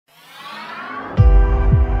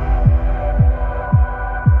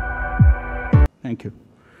Thank you.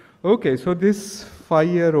 Okay, so this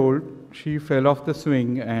 5-year-old, she fell off the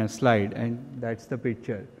swing slide, and that's the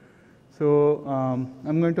picture. So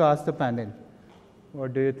I'm going to ask the panel,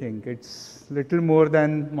 what do you think? It's little more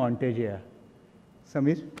than MONTEGGIA.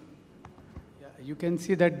 Samir? Yeah, you can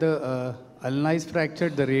see that the ulna is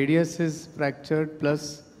fractured, the radius is fractured,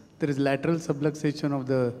 plus there is lateral subluxation of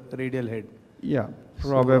the radial head. Yeah,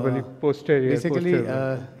 probably posterior. Basically,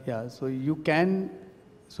 posterior. yeah, so you can,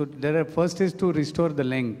 so there are, first is to restore the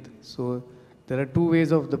length. So there are two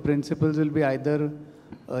ways of, the principles will be either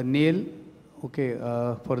a nail, okay,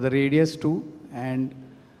 for the radius too, and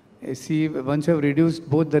see, once you have reduced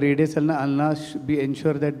both the radius and ulna, should be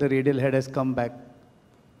ensure that the radial head has come back.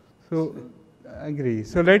 So, I agree.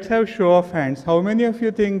 So let's have show of hands. How many of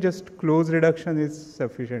you think just close reduction is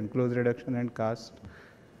sufficient? Close reduction and cast?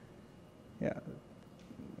 Yeah.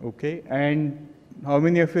 Okay. And how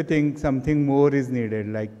many of you think something more is needed,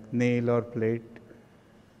 like nail or plate?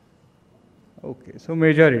 Okay. So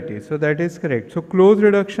majority. So that is correct. So close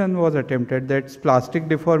reduction was attempted. That's plastic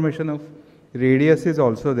deformation of radius is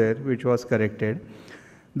also there, which was corrected.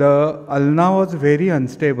 The ulna was very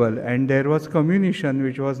unstable, and there was comminution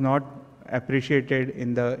which was not appreciated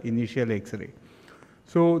in the initial X-ray.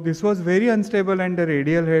 So this was very unstable, and the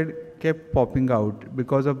radial head kept popping out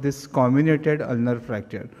because of this comminuted ulnar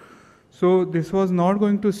fracture. So this was not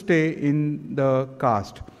going to stay in the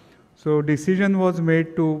cast. So decision was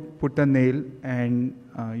made to put a nail, and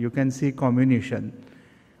you can see comminution.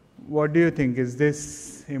 What do you think? Is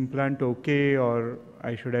this implant okay, or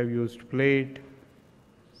I should have used plate?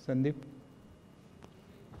 Sandeep?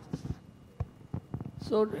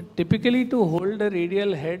 So typically, to hold the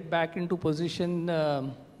radial head back into position,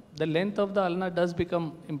 the length of the ulna does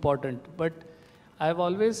become important. But I've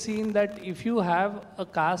always seen that if you have a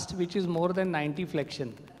cast which is more than 90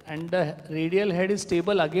 flexion and the radial head is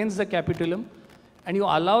stable against the capitulum and you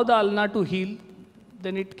allow the ulna to heal,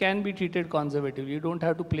 then it can be treated conservatively. You don't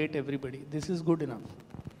have to plate everybody. This is good enough.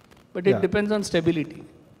 But it depends on stability.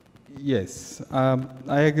 Yes,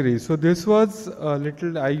 I agree. So this was a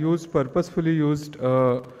little, I purposefully used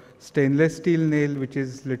a stainless steel nail which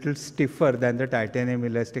is little stiffer than the titanium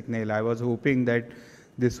elastic nail. I was hoping that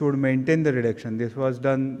this would maintain the reduction. This was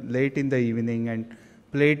done late in the evening and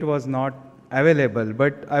plate was not available.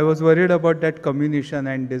 But I was worried about that comminution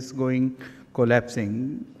and this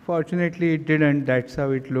collapsing. Fortunately, it didn't. That's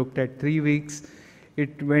how it looked at 3 weeks.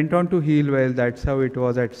 It went on to heal well. That's how it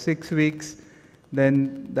was at 6 weeks.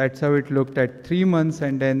 Then that's how it looked at 3 months,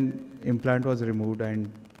 and then implant was removed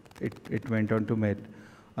and it went on to make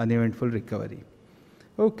uneventful recovery.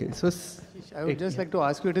 Okay, so I would just like to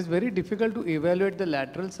ask you, it is very difficult to evaluate the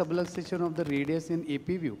lateral subluxation of the radius in AP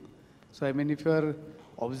view. So I mean, if you are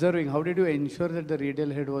observing, how did you ensure that the radial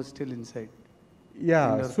head was still inside?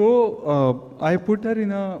 Yeah, so I put her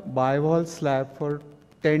in a biwall slab for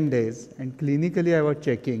 10 days, and clinically I was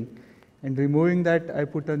checking, and removing that I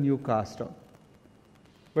put a new cast on.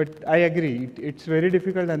 But I agree, it's very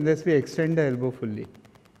difficult unless we extend the elbow fully.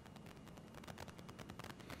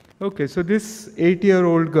 Okay, so this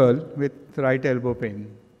 8-year-old girl with right elbow pain.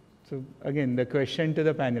 So again, the question to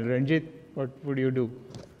the panel, Ranjit, what would you do?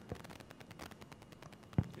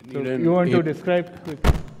 So you want to describe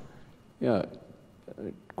quickly? Yeah,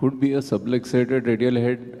 it could be a subluxated radial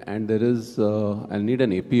head, and there is, I'll need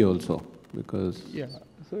an AP also, because... Yeah.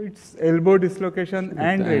 So it's elbow dislocation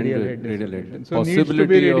and radial head dislocation. So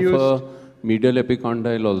possibility of a medial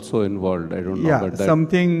epicondyle also involved. I don't know about that.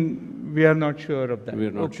 Something we are not sure of that. We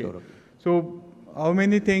are not sure of it. So how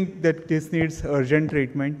many think that this needs urgent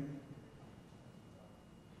treatment?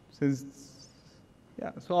 So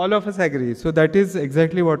all of us agree. So that is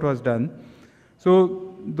exactly what was done.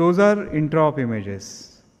 So those are intra-op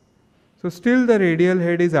images. So still the radial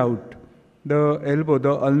head is out. The elbow,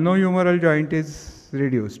 the ulnohumeral joint is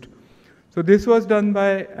reduced. So this was done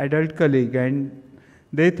by adult colleague, and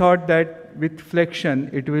they thought that with flexion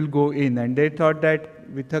it will go in, and they thought that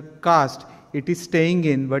with a cast it is staying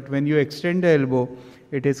in, but when you extend the elbow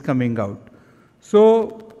it is coming out.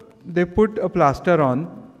 So they put a plaster on,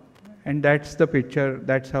 and that's the picture,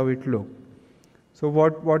 that's how it looked. So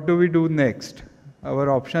what do we do next? Our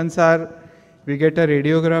options are, we get a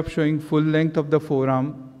radiograph showing full length of the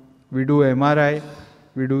forearm, we do MRI,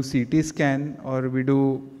 we do CT scan, or we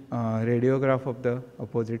do radiograph of the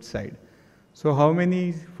opposite side. So how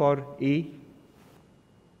many for A?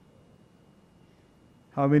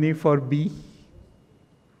 How many for B?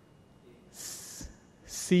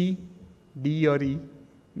 C, D or E?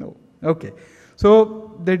 No. Okay.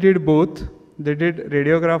 So they did both. They did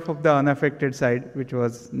radiograph of the unaffected side, which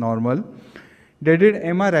was normal. They did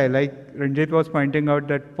MRI, like Ranjit was pointing out,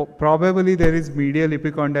 that probably there is medial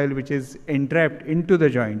epicondyle which is entrapped into the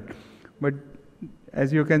joint. But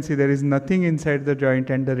as you can see, there is nothing inside the joint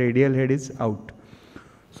and the radial head is out.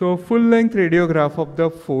 So full-length radiograph of the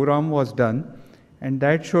forearm was done, and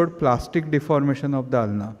that showed plastic deformation of the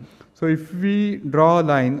ulna. So if we draw a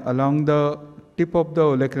line along the tip of the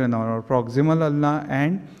olecranon or proximal ulna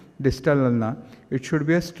and distal ulna, it should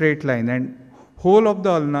be a straight line, and whole of the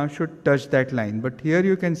ulna should touch that line. But here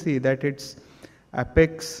you can see that it's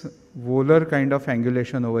apex volar kind of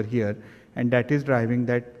angulation over here, and that is driving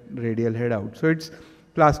that radial head out. So it's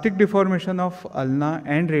plastic deformation of ulna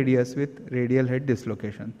and radius with radial head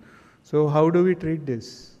dislocation. So how do we treat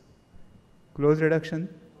this? Close reduction?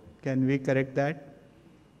 Can we correct that?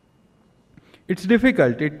 It's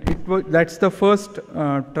difficult. That's the first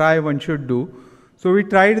try one should do. So we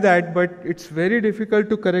tried that, but it's very difficult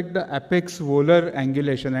to correct the apex volar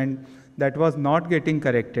angulation, and that was not getting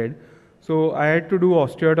corrected. So I had to do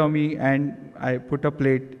osteotomy, and I put a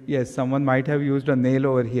plate. Yes, someone might have used a nail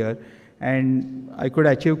over here, and I could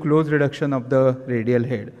achieve close reduction of the radial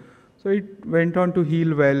head. So it went on to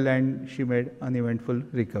heal well, and she made uneventful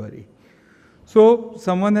recovery. So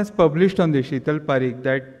someone has published on this, Sheetal Parikh,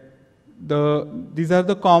 that these are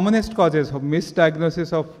the commonest causes of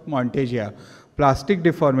misdiagnosis of Monteggia. Plastic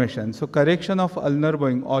deformation. So correction of ulnar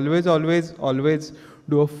bowing. Always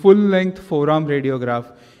do a full-length forearm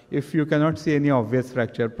radiograph. If you cannot see any obvious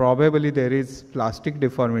fracture, probably there is plastic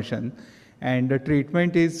deformation. And the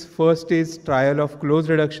treatment is, first is trial of close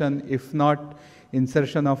reduction, if not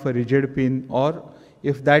insertion of a rigid pin, or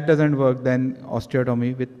if that doesn't work, then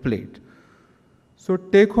osteotomy with plate. So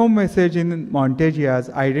take-home message in Monteggia's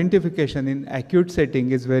identification in acute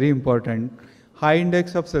setting is very important. High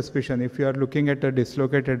index of suspicion if you are looking at a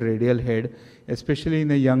dislocated radial head, especially in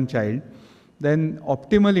a young child. Then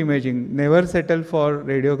optimal imaging, never settle for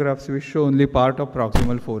radiographs which show only part of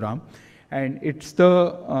proximal forearm. And it's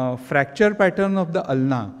the fracture pattern of the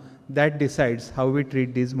ulna that decides how we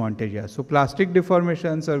treat these Monteggia. So plastic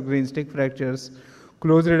deformations or green stick fractures,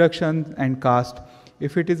 close reduction and cast.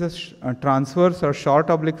 If it is a transverse or short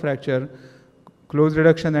oblique fracture, close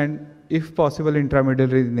reduction and if possible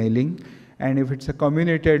intramedullary nailing. And if it's a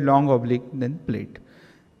comminuted long oblique, then plate.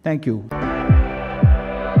 Thank you.